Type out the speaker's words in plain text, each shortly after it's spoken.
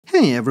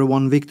Hey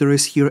everyone, Victor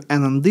is here,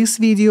 and in this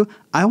video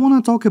I want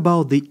to talk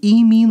about the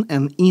imine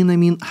and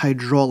enamine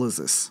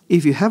hydrolysis.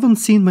 If you haven't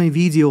seen my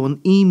video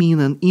on imine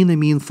and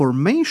enamine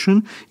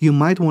formation, you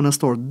might want to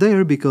start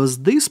there because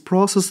this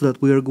process that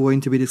we are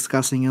going to be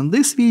discussing in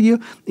this video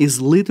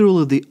is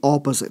literally the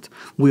opposite.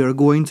 We are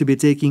going to be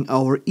taking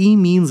our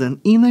imines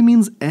and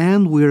enamines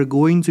and we are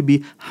going to be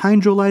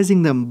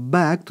hydrolyzing them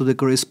back to the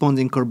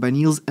corresponding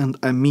carbonyls and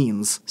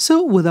amines.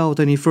 So without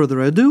any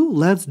further ado,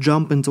 let's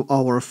jump into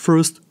our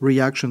first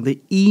reaction, the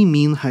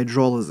imine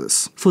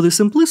hydrolysis. For the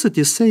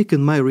simplicity's sake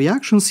in my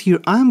reactions here,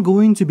 I'm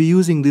going to be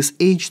using this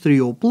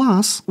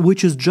H3O+,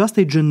 which is just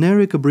a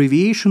generic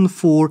abbreviation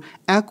for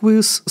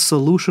aqueous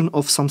solution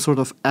of some sort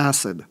of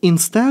acid.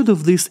 Instead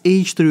of this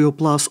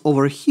H3O+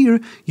 over here,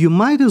 you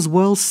might as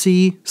well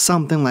see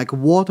something like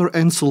water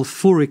and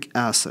sulfuric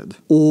acid,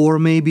 or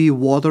maybe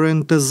water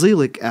and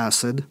azelaic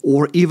acid,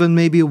 or even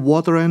maybe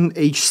water and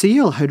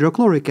HCl,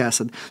 hydrochloric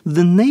acid.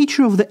 The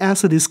nature of the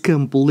acid is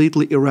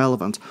completely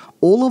irrelevant.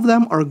 All of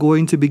them are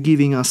going to be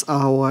giving us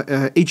our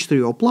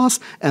H3O+,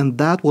 and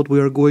that's what we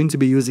are going to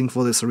be using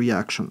for this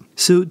reaction.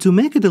 So to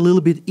make it a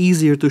little bit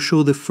easier to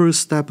show the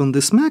first step in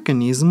this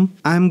mechanism,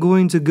 I'm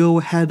going to go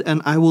ahead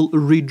and I will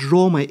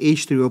redraw my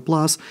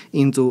H3O+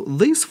 into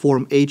this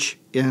form, H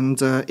and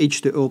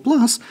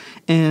H2O+,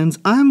 and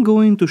I'm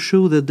going to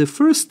show that the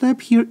first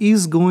step here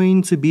is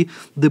going to be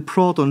the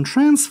proton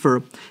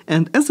transfer,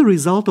 and as a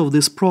result of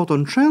this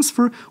proton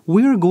transfer,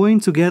 we are going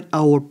to get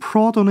our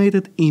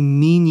protonated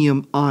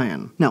iminium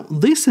ion. Now,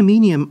 this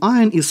iminium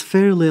ion is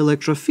fairly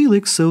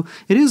electrophilic, so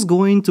it is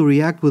going to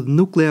react with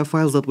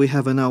nucleophiles that we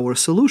have in our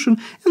solution,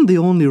 and the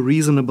only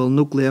reasonable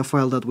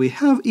nucleophile that we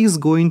have is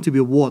going to be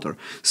water.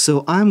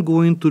 So I'm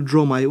going to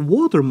draw my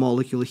water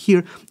molecule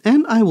here,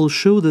 and I will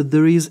show that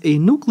there is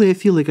a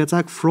nucleophilic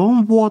attack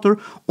from water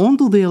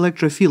onto the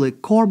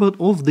electrophilic carbon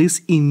of this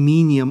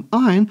iminium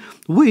ion,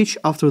 which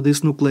after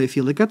this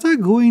nucleophilic attack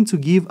going to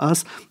give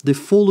us the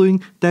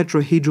following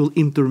tetrahedral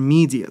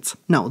intermediates.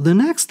 Now, the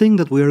next thing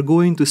that we are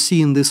going to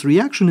see in this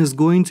reaction is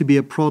going to be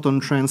a proton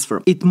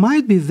transfer. It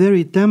might be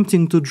very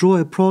tempting to draw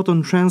a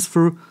proton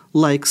transfer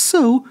like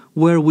so,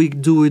 where we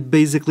do it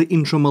basically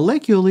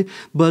intramolecularly,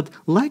 but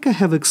like I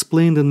have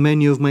explained in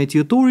many of my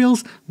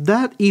tutorials,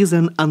 that is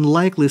an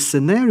unlikely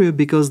scenario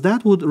because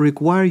that would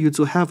require you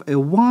to have a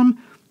 1,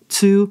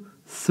 2,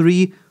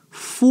 3,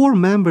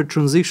 4-member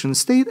transition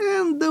state,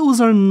 and those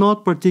are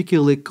not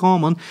particularly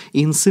common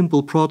in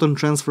simple proton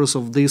transfers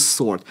of this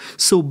sort.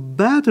 So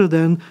better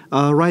than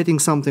writing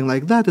something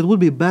like that, it would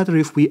be better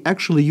if we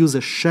actually use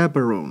a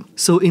chaperone.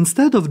 So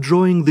instead of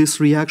drawing this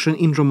reaction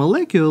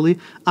intramolecularly,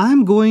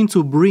 I'm going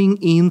to bring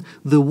in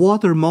the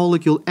water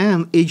molecule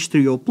and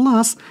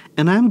H3O+,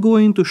 and I'm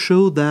going to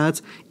show that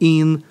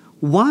in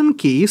one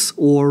case,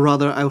 or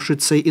rather I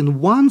should say in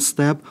one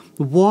step,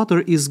 water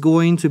is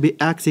going to be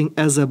acting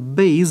as a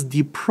base,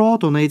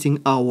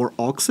 deprotonating our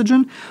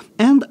oxygen,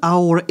 and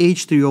our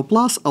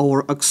H3O+,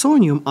 our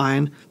oxonium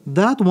ion,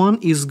 that one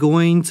is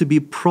going to be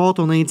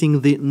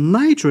protonating the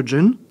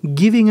nitrogen,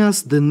 giving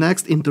us the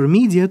next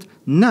intermediate.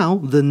 Now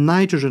the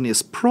nitrogen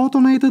is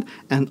protonated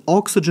and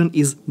oxygen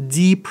is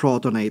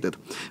deprotonated.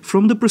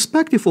 From the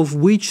perspective of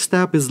which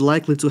step is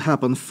likely to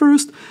happen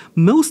first,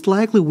 most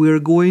likely we are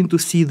going to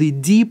see the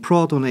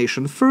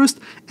deprotonation first,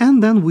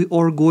 and then we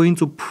are going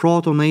to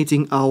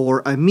protonating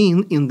our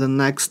amine in the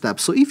next step.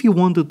 So if you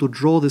wanted to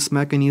draw this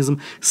mechanism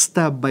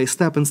step by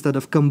step instead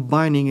of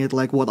combining it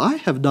like what I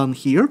have done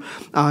here,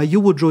 you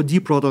would draw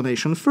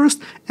deprotonation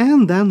first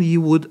and then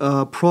you would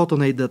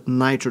protonate that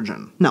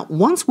nitrogen. Now,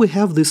 once we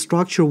have this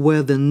structure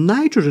where the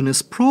nitrogen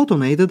is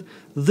protonated,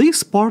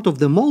 this part of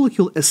the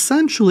molecule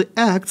essentially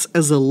acts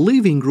as a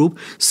leaving group,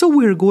 so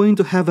we're going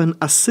to have an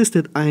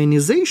assisted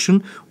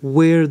ionization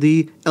where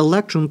the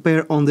electron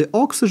pair on the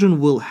oxygen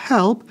will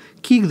help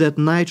kick that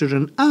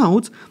nitrogen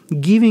out,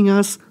 giving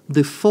us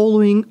the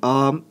following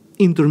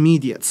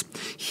intermediates.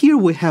 Here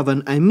we have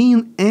an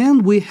amine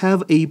and we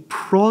have a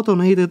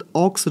protonated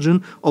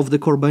oxygen of the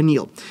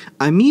carbonyl.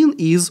 Amine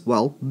is,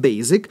 well,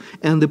 basic,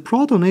 and the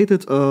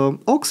protonated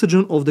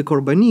oxygen of the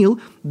carbonyl,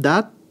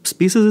 that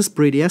species is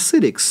pretty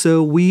acidic,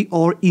 so we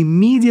are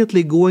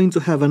immediately going to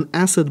have an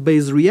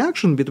acid-base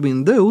reaction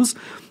between those,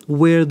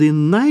 where the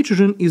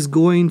nitrogen is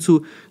going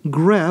to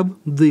grab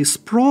this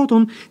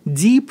proton,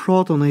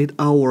 deprotonate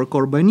our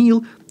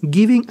carbonyl,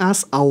 giving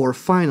us our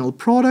final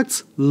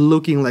products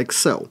looking like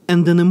so.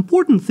 And an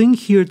important thing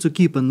here to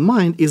keep in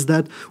mind is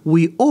that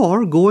we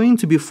are going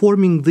to be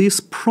forming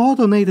this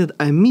protonated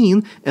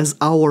amine as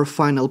our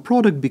final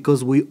product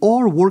because we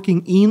are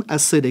working in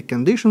acidic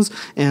conditions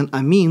and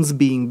amines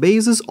being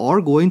bases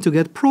are going to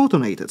get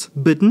protonated.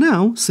 But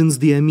now, since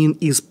the amine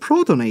is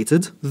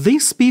protonated,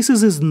 this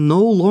species is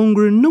no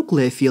longer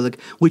nucleophilic,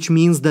 which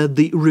means that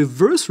the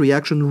reverse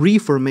reaction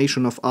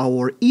reformation of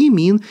our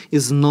imine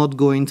is not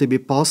going to be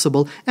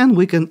possible, and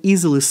we can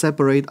easily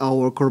separate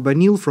our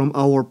carbonyl from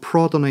our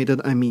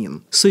protonated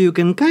amine. So you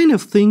can kind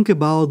of think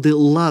about the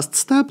last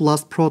step,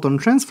 last proton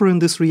transfer in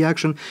this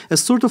reaction,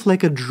 as sort of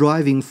like a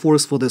driving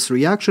force for this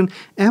reaction.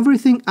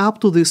 Everything up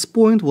to this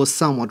point was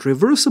somewhat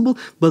reversible,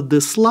 but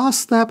this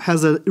last step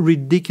has a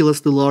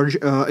ridiculously large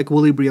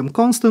equilibrium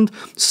constant,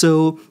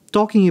 so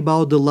talking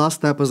about the last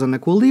step as an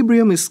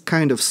equilibrium is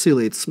kind of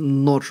silly. It's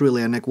not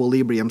really an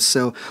equilibrium.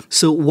 So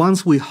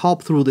once we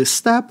hop through this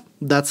step,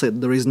 that's it,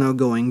 there is no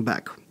going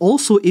back.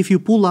 Also, if you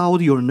pull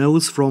out your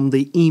notes from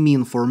the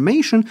imine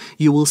formation,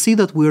 you will see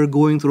that we are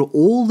going through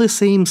all the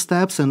same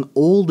steps and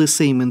all the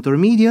same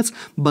intermediates,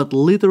 but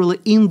literally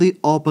in the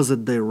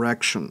opposite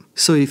direction.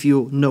 So if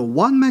you know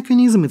one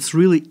mechanism, it's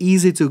really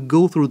easy to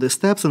go through the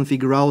steps and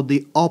figure out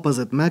the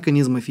opposite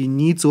mechanism if you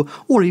need to,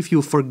 or if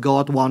you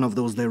forgot one of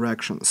those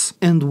directions.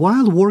 And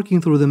while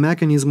working through the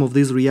mechanism of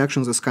these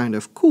reactions is kind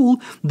of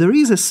cool, there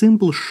is a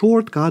simple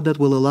shortcut that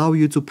will allow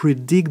you to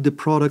predict the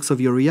products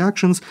of your reactions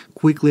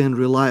quickly and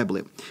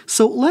reliably.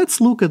 So let's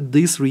look at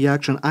this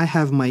reaction. I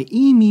have my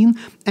imine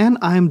and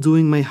I'm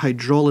doing my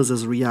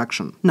hydrolysis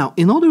reaction. Now,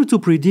 in order to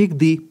predict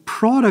the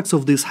products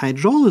of this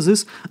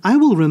hydrolysis, I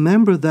will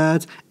remember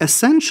that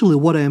essentially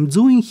what I am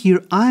doing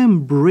here, I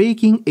am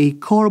breaking a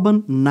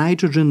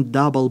carbon-nitrogen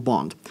double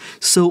bond.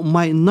 So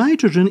my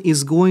nitrogen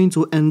is going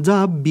to end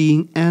up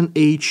being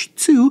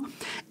NH2,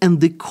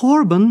 and the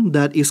carbon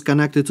that is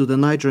connected to the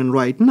nitrogen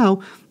right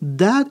now,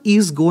 that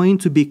is going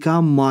to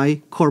become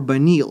my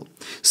carbonyl.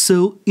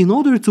 So in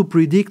order to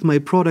predict my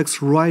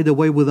products right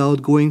away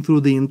without going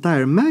through the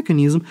entire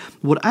mechanism,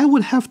 what I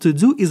would have to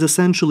do is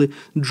essentially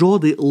draw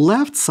the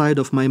left side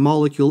of my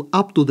molecule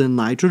up to the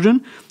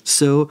nitrogen.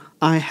 So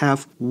I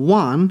have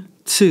 1,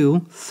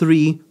 2,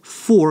 3,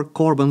 4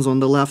 carbons on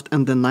the left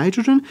and the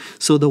nitrogen.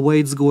 So the way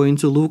it's going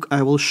to look,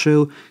 I will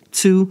show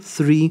 2,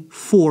 3,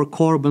 4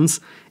 carbons,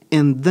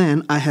 and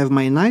then I have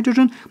my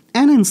nitrogen,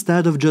 and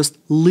instead of just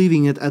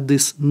leaving it at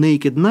this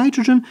naked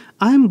nitrogen,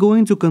 I'm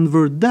going to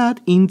convert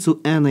that into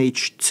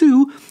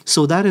NH2,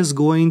 so that is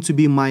going to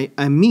be my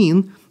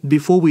amine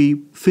before we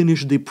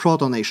finish the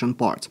protonation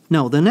part.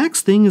 Now, the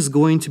next thing is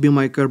going to be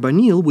my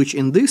carbonyl, which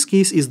in this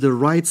case is the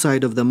right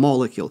side of the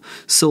molecule.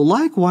 So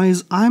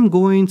likewise, I'm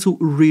going to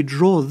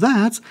redraw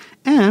that,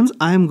 and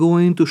I'm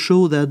going to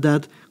show that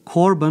that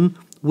carbon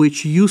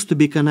which used to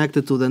be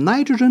connected to the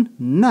nitrogen,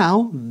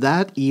 now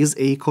that is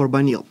a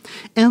carbonyl.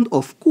 And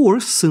of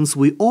course, since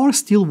we are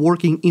still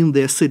working in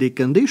the acidic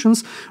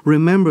conditions,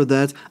 remember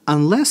that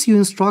unless your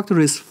instructor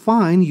is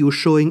fine you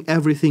showing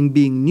everything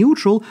being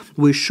neutral,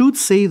 we should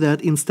say that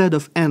instead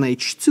of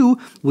NH2,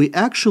 we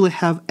actually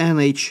have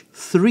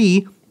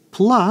NH3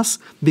 plus,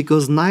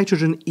 because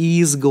nitrogen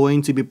is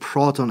going to be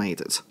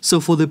protonated. So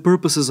for the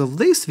purposes of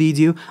this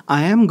video,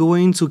 I am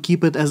going to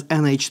keep it as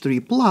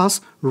NH3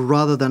 plus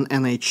rather than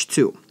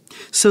NH2.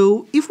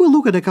 So if we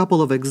look at a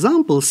couple of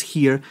examples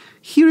here,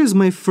 here is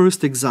my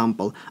first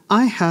example.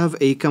 I have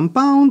a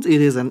compound, it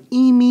is an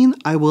imine,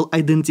 I will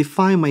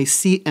identify my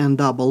CN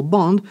double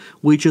bond,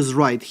 which is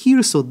right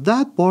here, so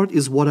that part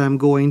is what I'm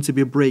going to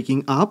be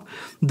breaking up.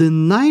 The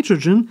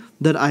nitrogen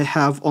that I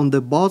have on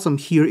the bottom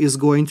here is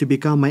going to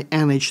become my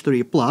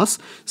NH3+,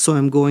 so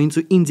I'm going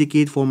to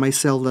indicate for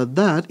myself that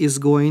that is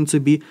going to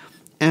be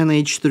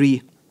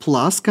NH3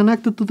 plus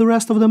connected to the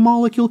rest of the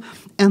molecule,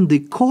 and the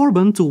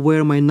carbon to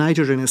where my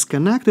nitrogen is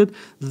connected,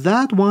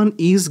 that one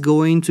is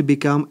going to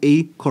become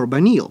a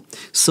carbonyl.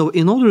 So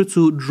in order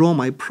to draw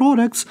my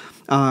products,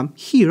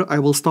 here I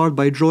will start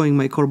by drawing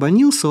my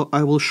carbonyl, so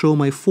I will show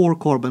my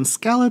 4-carbon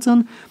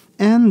skeleton,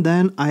 and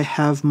then I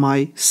have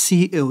my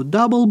CO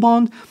double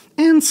bond,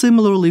 and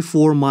similarly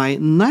for my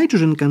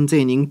nitrogen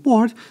containing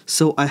part,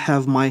 so I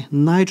have my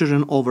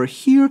nitrogen over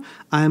here,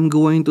 I'm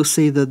going to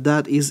say that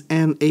that is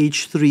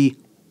NH3+,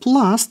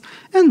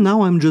 and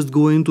now I'm just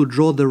going to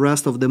draw the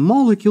rest of the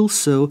molecule,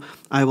 so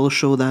I will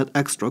show that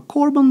extra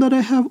carbon that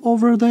I have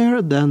over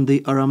there, then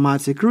the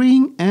aromatic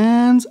ring,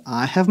 and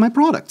I have my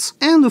products.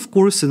 And of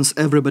course, since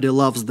everybody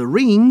loves the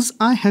rings,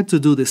 I had to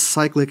do this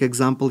cyclic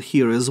example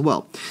here as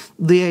well.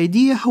 The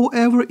idea,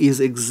 however, is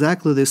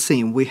exactly the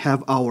same. We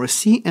have our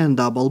CN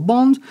double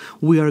bond,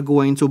 we are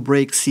going to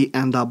break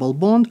CN double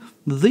bond,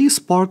 this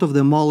part of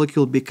the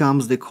molecule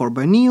becomes the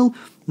carbonyl,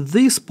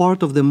 this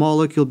part of the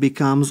molecule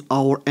becomes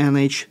our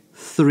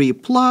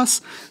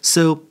NH3+,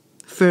 so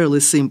fairly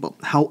simple.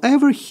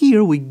 However,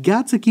 here we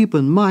got to keep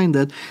in mind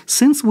that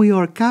since we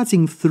are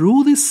cutting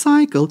through this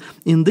cycle,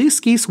 in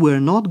this case we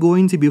are not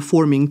going to be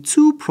forming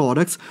two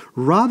products,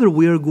 rather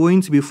we are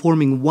going to be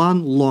forming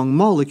one long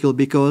molecule,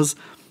 because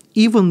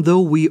even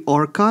though we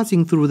are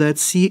cutting through that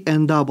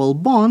CN double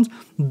bond,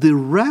 the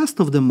rest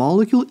of the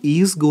molecule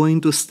is going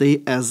to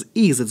stay as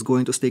is. It's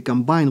going to stay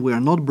combined. We are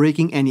not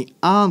breaking any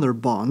other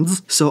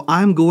bonds. So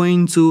I'm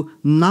going to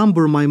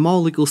number my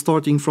molecule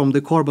starting from the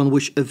carbon,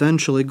 which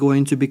eventually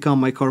going to become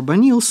my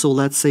carbonyl. So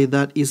let's say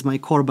that is my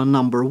carbon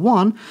number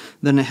 1.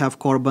 Then I have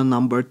carbon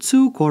number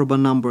 2,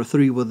 carbon number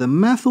 3 with the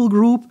methyl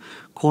group,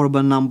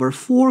 carbon number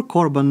 4,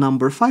 carbon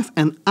number 5,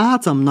 and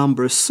atom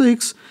number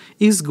 6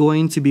 is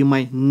going to be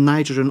my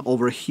nitrogen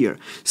over here.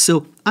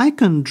 So I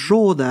can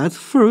draw that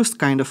first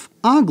kind of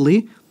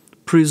ugly,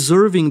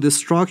 preserving the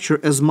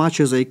structure as much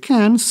as I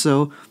can.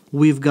 So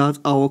we've got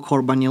our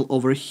carbonyl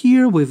over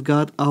here, we've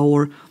got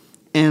our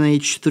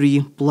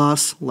NH3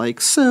 plus like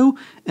so,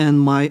 and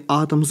my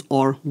atoms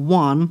are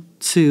 1,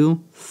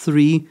 2,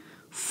 3,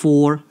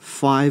 4,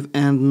 5,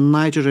 and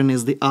nitrogen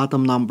is the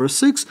atom number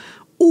 6.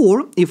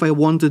 Or if I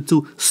wanted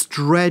to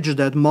stretch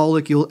that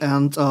molecule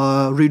and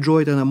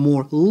redraw it in a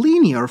more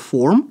linear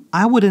form,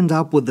 I would end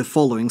up with the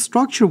following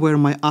structure where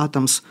my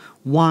atoms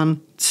 1,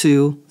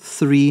 2,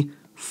 3,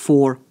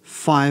 4,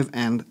 5,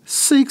 and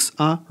 6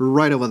 are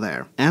right over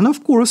there. And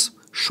of course,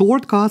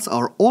 shortcuts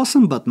are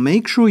awesome, but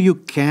make sure you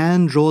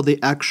can draw the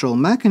actual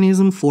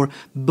mechanism for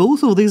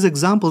both of these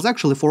examples,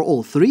 actually for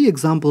all three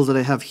examples that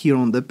I have here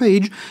on the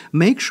page.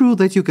 Make sure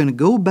that you can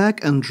go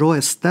back and draw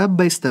a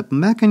step-by-step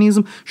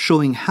mechanism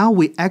showing how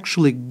we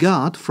actually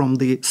got from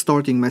the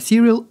starting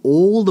material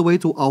all the way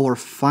to our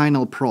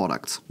final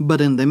product. But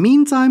in the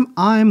meantime,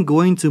 I'm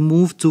going to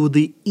move to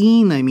the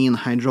enamine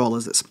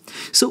hydrolysis.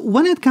 So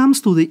when it comes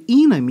to the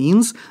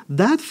enamines,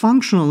 that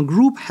functional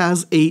group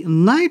has a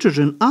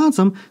nitrogen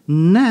atom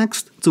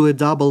next to a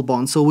double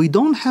bond. So we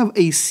don't have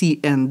a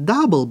CN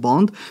double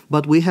bond,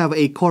 but we have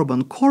a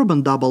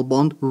carbon-carbon double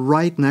bond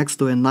right next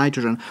to a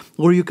nitrogen.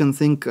 Or you can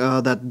think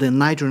that the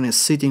nitrogen is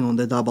sitting on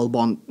the double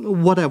bond,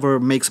 whatever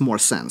makes more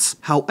sense.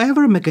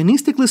 However,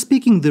 mechanistically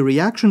speaking, the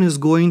reaction is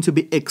going to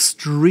be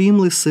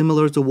extremely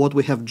similar to what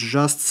we have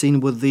just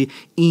seen with the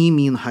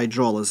imine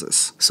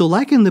hydrolysis. So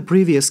like in the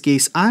previous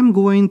case, I'm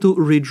going to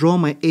redraw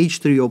my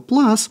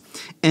H3O+,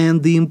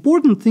 and the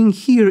important thing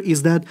here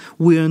is that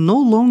we are no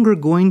longer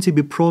going to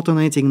be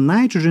protonating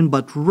nitrogen,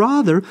 but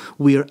rather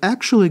we are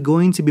actually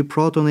going to be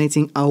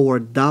protonating our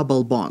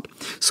double bond.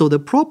 So the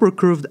proper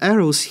curved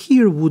arrows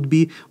here would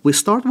be, we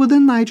start with the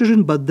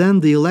nitrogen, but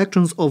then the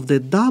electrons of the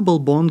double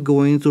bond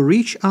going to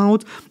reach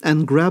out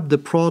and grab the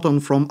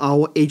proton from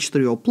our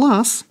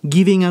H3O+,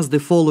 giving us the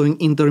following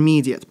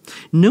intermediate.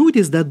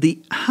 Notice that the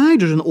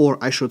hydrogen, or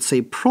I should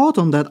say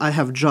proton, that I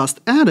have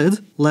just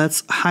added,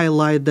 let's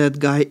highlight that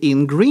guy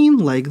in green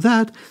like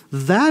that,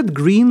 that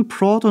green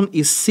proton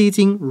is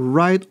sitting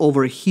right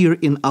over here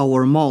in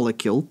our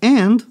molecule,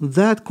 and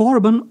that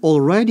carbon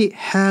already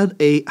had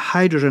a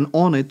hydrogen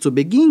on it to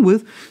begin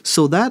with,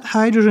 so that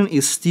hydrogen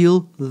is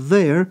still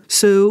there.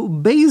 So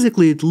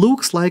basically it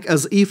looks like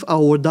as if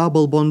our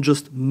double bond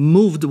just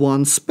moved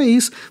one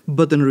space,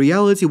 but in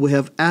reality we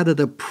have added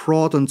a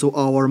proton to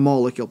our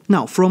molecule.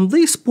 Now from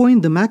this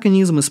point the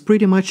mechanism is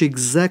pretty much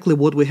exactly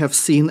what we have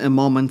seen a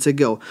moment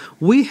ago.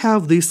 We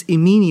have this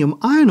iminium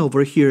ion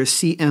over here,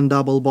 CN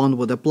double bond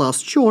with a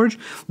plus charge,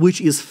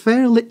 which is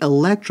fairly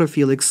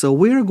electrophilic, so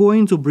we're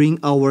going to bring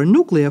our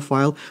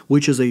nucleophile,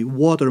 which is a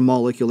water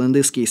molecule in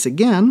this case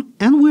again,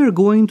 and we're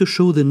going to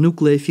show the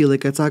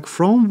nucleophilic attack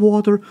from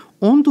water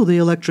onto the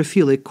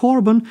electrophilic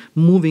carbon,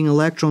 moving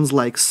electrons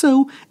like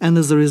so, and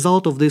as a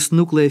result of this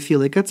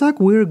nucleophilic attack,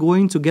 we're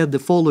going to get the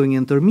following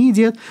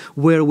intermediate,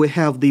 where we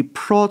have the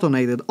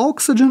protonated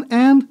oxygen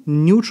and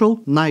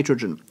neutral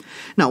nitrogen.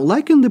 Now,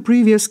 like in the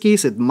previous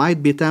case, it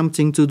might be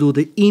tempting to do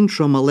the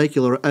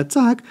intramolecular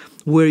attack,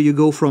 where you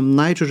go from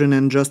nitrogen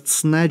and just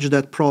snatch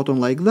that proton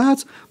like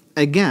that.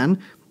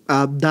 Again,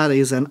 that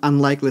is an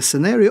unlikely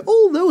scenario,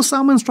 although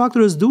some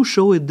instructors do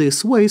show it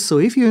this way, so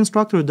if your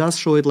instructor does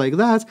show it like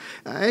that,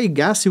 I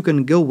guess you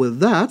can go with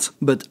that.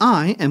 But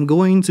I am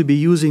going to be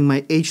using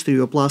my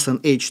H3O+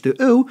 and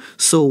H2O,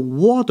 so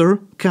water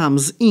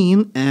comes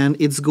in and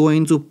it's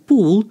going to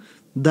pull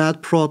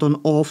that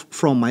proton off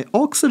from my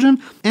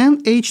oxygen,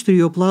 and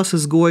H3O+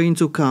 is going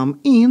to come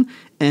in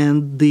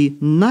and the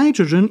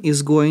nitrogen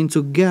is going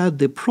to get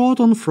the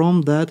proton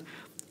from that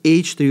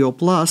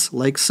H3O+,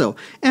 like so.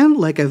 And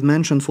like I've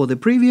mentioned for the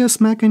previous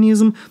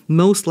mechanism,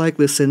 most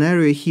likely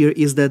scenario here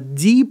is that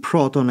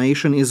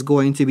deprotonation is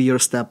going to be your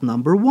step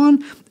number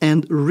 1,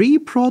 and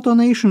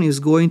reprotonation is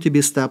going to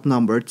be step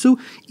number 2,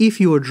 if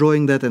you are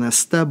drawing that in a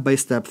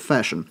step-by-step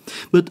fashion.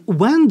 But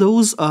when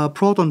those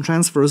proton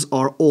transfers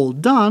are all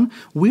done,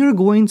 we are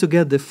going to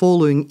get the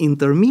following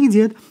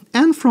intermediate,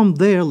 and from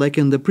there, like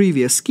in the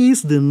previous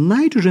case, the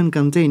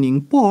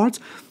nitrogen-containing part,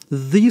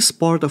 this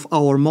part of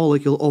our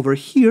molecule over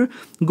here,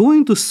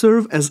 going to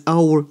serve as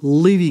our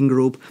leaving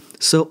group.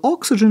 So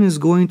oxygen is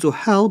going to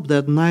help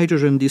that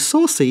nitrogen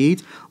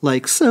dissociate,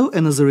 like so,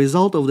 and as a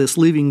result of this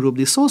leaving group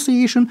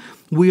dissociation,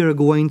 we are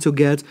going to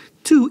get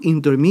two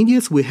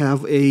intermediates. We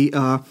have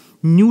a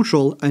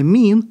neutral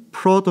amine,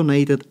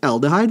 protonated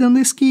aldehyde in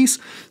this case,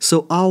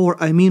 so our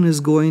amine is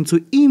going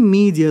to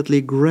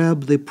immediately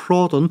grab the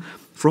proton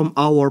from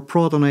our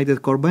protonated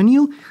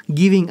carbonyl,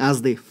 giving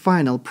us the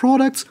final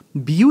products,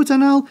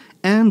 butanol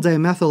and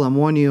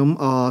dimethylammonium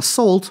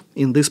salt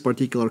in this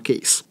particular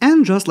case.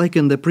 And just like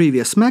in the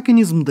previous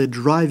mechanism, the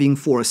driving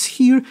force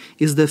here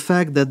is the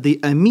fact that the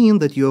amine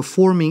that you are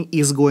forming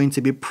is going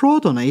to be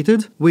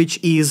protonated, which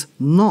is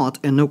not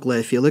a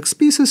nucleophilic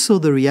species, so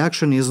the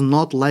reaction is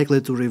not likely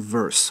to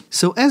reverse.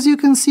 So as you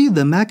can see,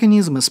 the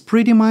mechanism is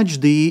pretty much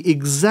the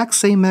exact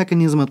same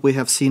mechanism that we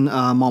have seen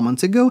a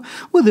moment ago,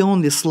 with the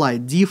only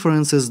slight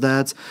difference is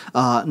that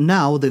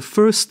now the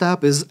first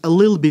step is a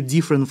little bit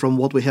different from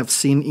what we have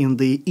seen in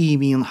the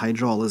imine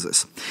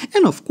hydrolysis.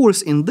 And of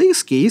course, in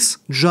this case,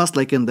 just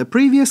like in the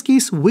previous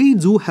case, we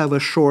do have a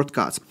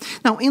shortcut.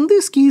 Now, in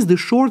this case, the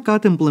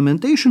shortcut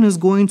implementation is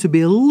going to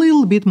be a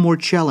little bit more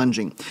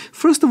challenging.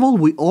 First of all,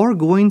 we are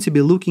going to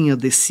be looking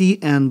at the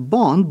CN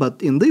bond,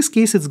 but in this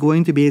case, it's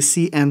going to be a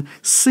CN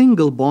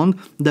single bond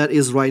that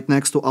is right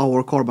next to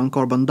our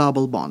carbon-carbon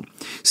double bond.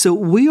 So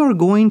we are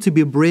going to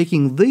be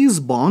breaking this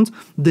bond.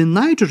 The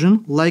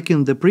nitrogen, like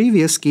in the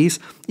previous case,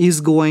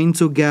 is going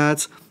to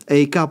get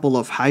a couple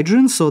of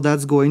hydrogens, so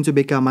that's going to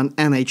become an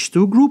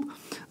NH2 group.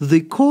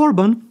 The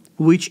carbon,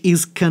 which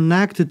is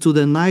connected to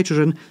the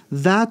nitrogen,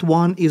 that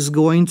one is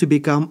going to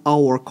become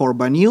our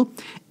carbonyl.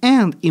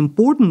 And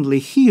importantly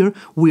here,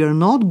 we are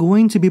not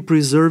going to be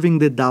preserving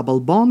the double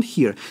bond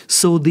here.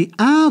 So the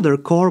other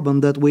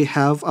carbon that we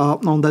have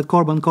on that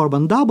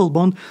carbon-carbon double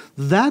bond,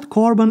 that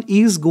carbon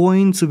is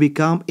going to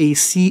become a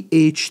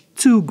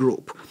CH2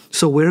 group.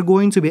 So we're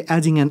going to be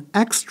adding an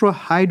extra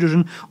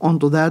hydrogen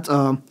onto that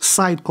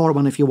side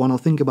carbon, if you want to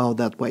think about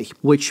that way.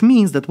 Which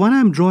means that when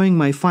I'm drawing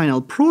my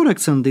final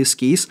products in this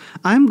case,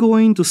 I'm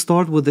going to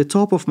start with the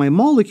top of my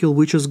molecule,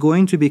 which is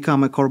going to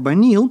become a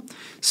carbonyl.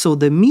 So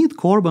the mid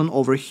carbon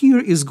over here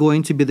is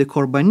going to be the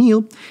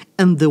carbonyl,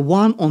 and the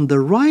one on the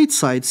right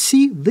side,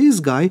 see this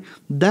guy,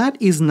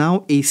 that is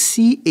now a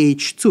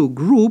CH2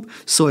 group,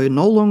 so I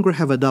no longer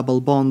have a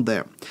double bond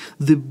there.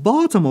 The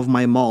bottom of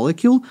my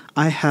molecule,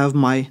 I have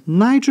my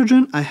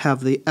nitrogen, I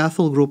have the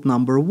ethyl group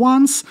number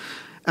once,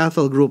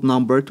 ethyl group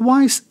number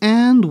twice,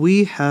 and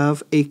we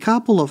have a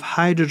couple of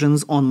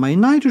hydrogens on my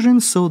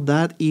nitrogen, so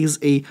that is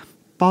a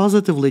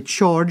positively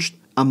charged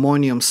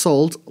ammonium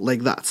salt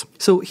like that.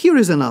 So here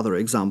is another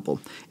example.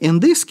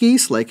 In this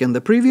case, like in the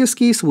previous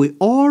case, we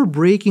are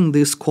breaking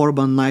this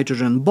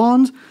carbon-nitrogen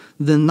bond.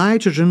 The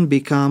nitrogen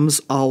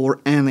becomes our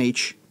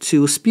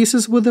NH2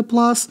 species with a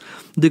plus.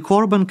 The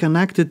carbon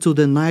connected to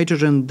the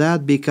nitrogen,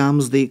 that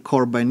becomes the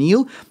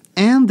carbonyl.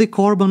 And the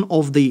carbon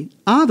of the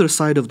other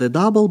side of the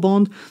double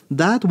bond,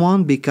 that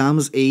one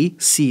becomes a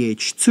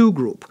CH2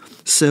 group.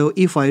 So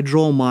if I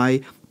draw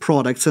my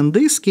products in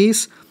this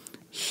case,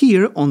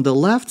 here on the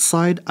left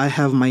side I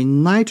have my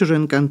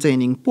nitrogen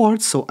containing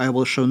parts, so I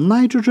will show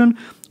nitrogen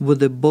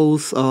with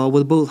both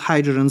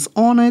hydrogens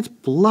on it,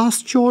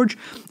 plus charge,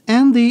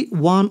 and the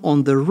one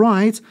on the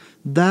right,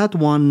 that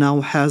one now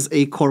has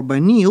a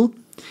carbonyl,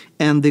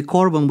 and the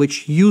carbon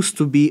which used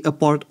to be a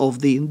part of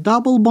the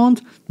double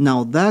bond,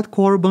 now that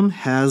carbon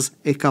has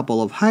a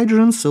couple of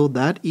hydrogens, so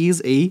that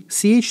is a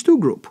CH2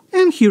 group.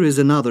 And here is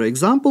another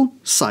example,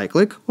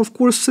 cyclic, of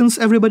course, since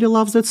everybody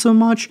loves that so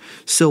much.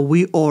 So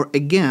we are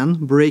again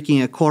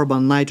breaking a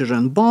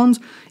carbon-nitrogen bond.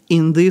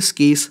 In this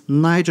case,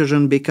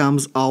 nitrogen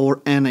becomes our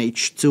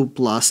NH2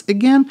 plus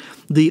again.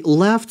 The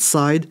left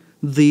side,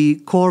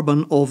 the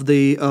carbon of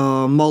the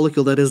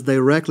molecule that is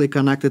directly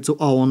connected to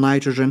our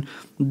nitrogen,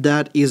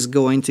 that is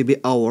going to be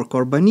our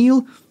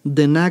carbonyl.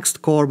 The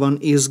next carbon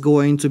is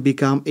going to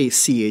become a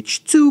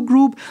CH2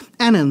 group,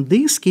 and in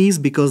this case,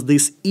 because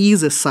this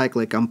is a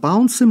cyclic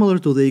compound, similar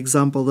to the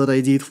example that I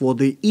did for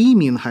the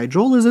imine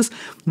hydrolysis,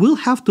 we'll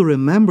have to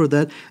remember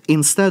that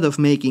instead of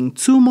making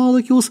two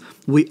molecules,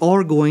 we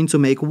are going to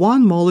make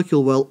one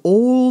molecule. Well,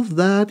 all of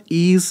that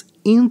is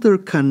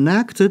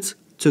interconnected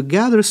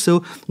together,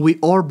 so we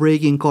are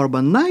breaking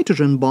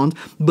carbon-nitrogen bond,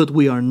 but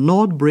we are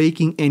not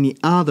breaking any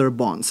other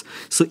bonds.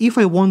 So if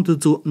I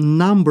wanted to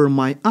number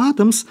my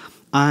atoms,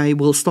 I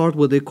will start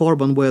with the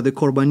carbon where the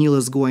carbonyl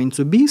is going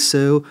to be,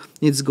 so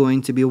it's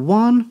going to be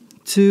 1,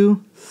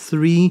 2,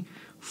 3,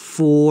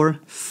 4,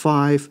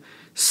 5,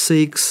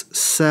 6,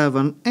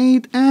 7,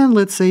 8, and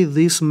let's say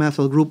this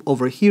methyl group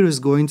over here is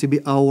going to be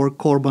our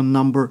carbon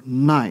number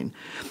 9.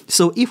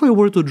 So if I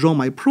were to draw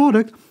my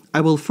product, I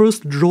will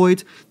first draw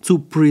it to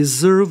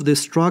preserve the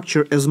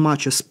structure as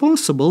much as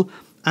possible.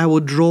 I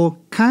would draw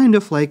kind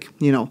of like,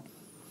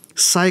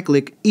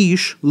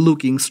 cyclic-ish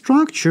looking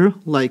structure,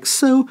 like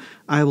so.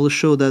 I will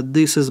show that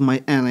this is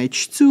my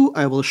NH2.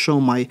 I will show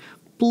my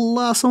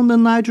plus on the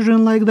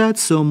nitrogen like that.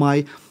 So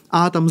my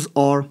atoms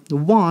are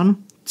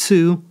 1,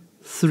 2,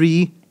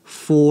 3,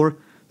 4,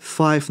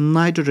 5.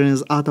 Nitrogen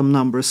is atom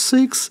number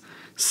 6.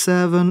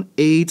 7,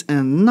 8,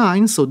 and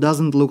 9, so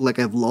doesn't look like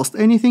I've lost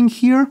anything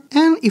here.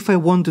 And if I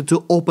wanted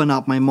to open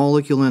up my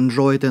molecule and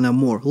draw it in a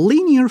more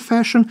linear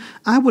fashion,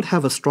 I would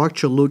have a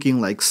structure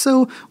looking like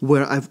so,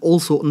 where I've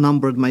also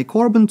numbered my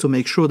carbon to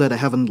make sure that I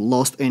haven't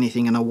lost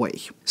anything in a way.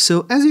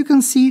 So as you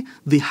can see,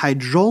 the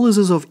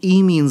hydrolysis of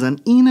imines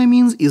and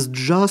enamines is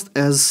just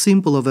as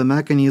simple of a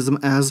mechanism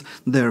as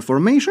their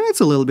formation. It's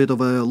a little bit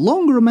of a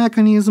longer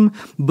mechanism,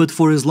 but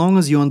for as long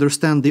as you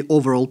understand the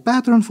overall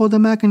pattern for the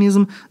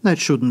mechanism, that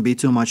shouldn't be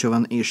too much of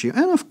an issue.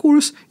 And of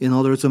course, in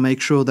order to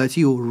make sure that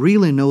you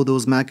really know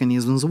those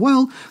mechanisms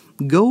well,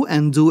 go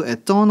and do a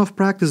ton of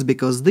practice,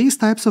 because these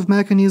types of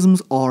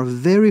mechanisms are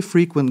very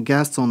frequent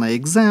guests on the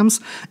exams,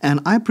 and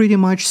I pretty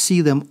much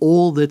see them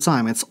all the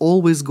time. It's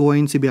always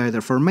going to be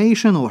either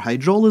formation or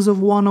hydrolysis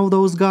of one of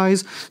those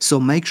guys, so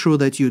make sure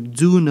that you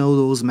do know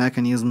those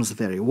mechanisms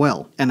very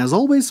well. And as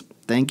always,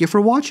 thank you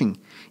for watching.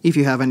 If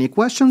you have any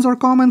questions or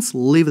comments,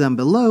 leave them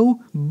below,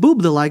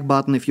 boop the like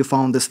button if you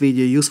found this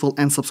video useful,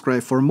 and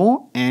subscribe for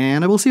more,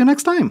 and I will see you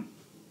next time!